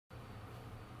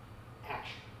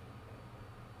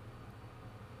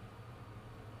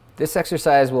This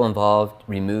exercise will involve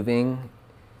removing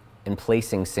and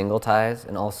placing single ties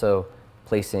and also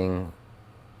placing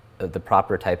the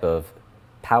proper type of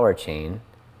power chain.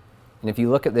 And if you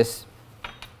look at this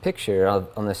picture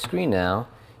on the screen now,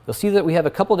 you'll see that we have a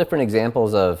couple different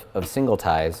examples of single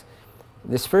ties.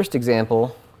 This first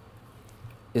example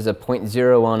is a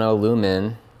 0.010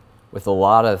 lumen with a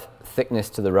lot of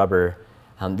thickness to the rubber.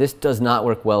 This does not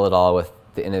work well at all with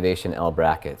the In-Ovation L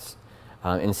brackets.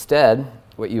 Instead,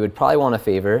 what you would probably want to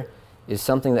favor is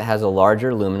something that has a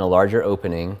larger lumen, a larger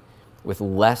opening, with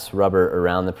less rubber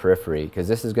around the periphery, because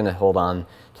this is going to hold on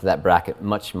to that bracket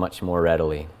much, much more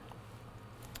readily.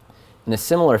 In a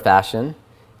similar fashion,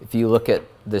 if you look at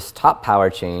this top power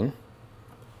chain,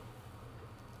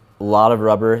 a lot of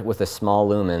rubber with a small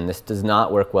lumen. This does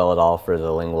not work well at all for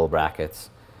the lingual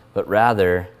brackets, but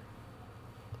rather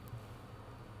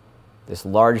this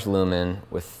large lumen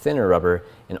with thinner rubber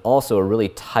and also a really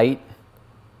tight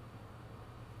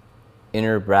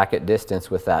inner bracket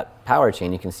distance with that power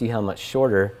chain. You can see how much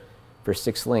shorter for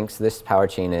 6 links this power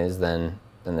chain is than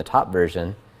the top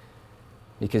version,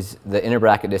 because the inner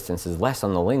bracket distance is less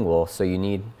on the lingual, so you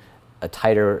need a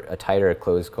tighter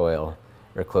closed coil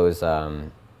or closed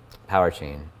power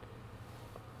chain.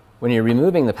 When you're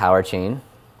removing the power chain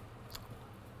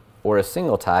or a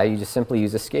single tie, you just simply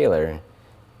use a scaler.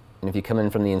 And if you come in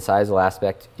from the incisal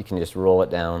aspect, you can just roll it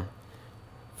down.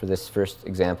 For this first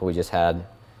example, we just had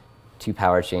two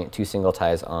single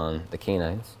ties on the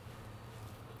canines.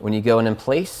 When you go in and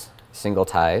place single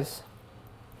ties,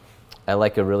 I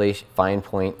like a really fine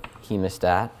point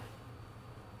hemostat.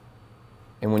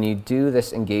 And when you do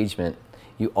this engagement,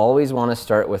 you always want to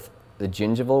start with the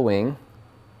gingival wing,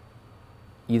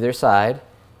 either side,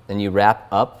 then you wrap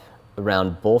up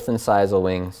around both incisal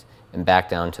wings and back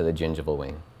down to the gingival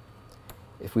wing.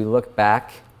 If we look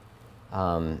back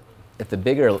at the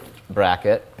bigger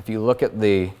bracket, if you look at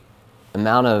the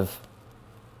amount of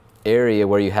area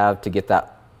where you have to get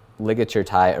that ligature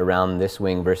tie around this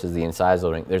wing versus the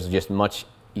incisal ring, there's just much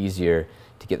easier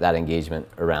to get that engagement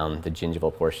around the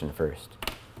gingival portion first.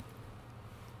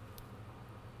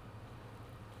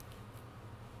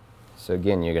 So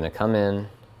again, you're going to come in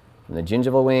from the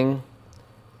gingival wing,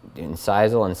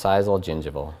 incisal, incisal,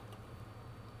 gingival.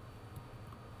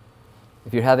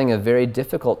 If you're having a very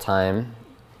difficult time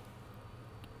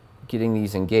getting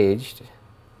these engaged,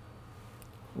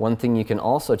 one thing you can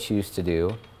also choose to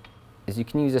do is you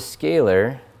can use a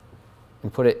scaler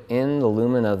and put it in the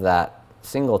lumen of that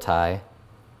single tie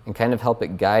and kind of help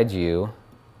it guide you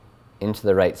into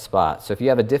the right spot. So if you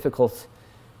have a difficult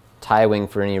tie wing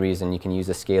for any reason, you can use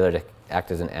a scaler to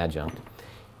act as an adjunct.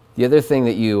 The other thing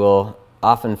that you will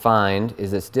often find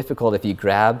is it's difficult if you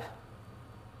grab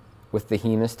with the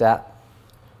hemostat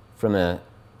from a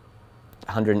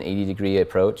 180-degree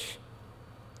approach.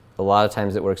 A lot of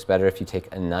times it works better if you take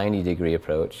a 90-degree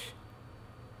approach,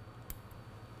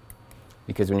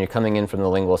 because when you're coming in from the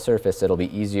lingual surface, it'll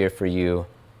be easier for you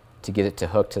to get it to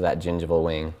hook to that gingival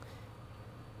wing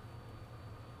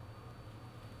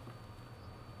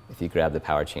if you grab the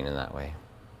power chain in that way.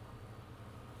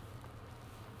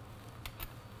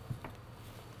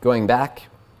 Going back,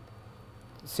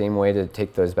 same way to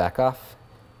take those back off.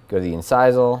 Go to the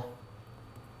incisal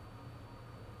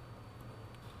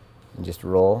and just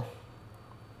roll,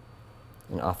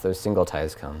 and off those single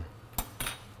ties come.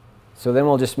 So then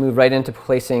we'll just move right into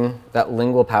placing that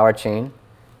lingual power chain.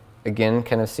 Again,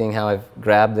 kind of seeing how I've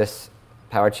grabbed this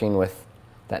power chain with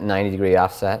that 90-degree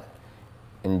offset.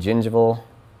 And gingival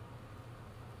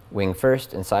wing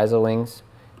first, incisal wings.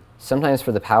 Sometimes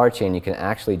for the power chain, you can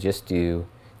actually just do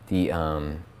the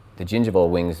gingival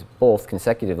wings both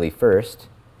consecutively first,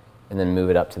 and then move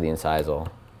it up to the incisal.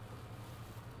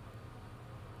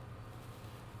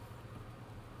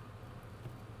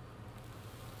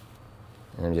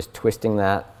 And I'm just twisting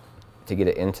that to get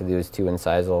it into those two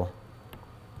incisal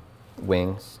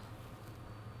wings.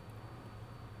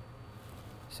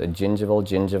 So gingival,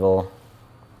 gingival,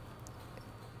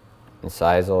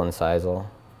 incisal, incisal.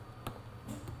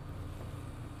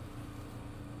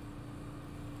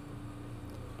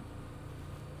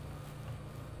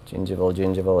 Gingival,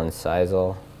 gingival,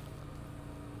 incisal,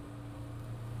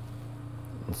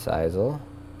 incisal.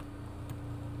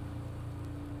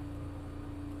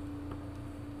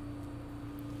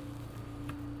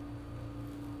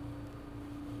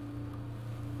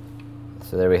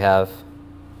 So there we have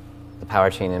the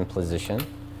power chain in position.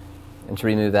 And to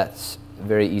remove that's a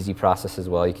very easy process as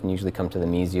well. You can usually come to the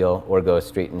mesial or go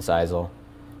straight incisal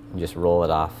and just roll it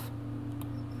off.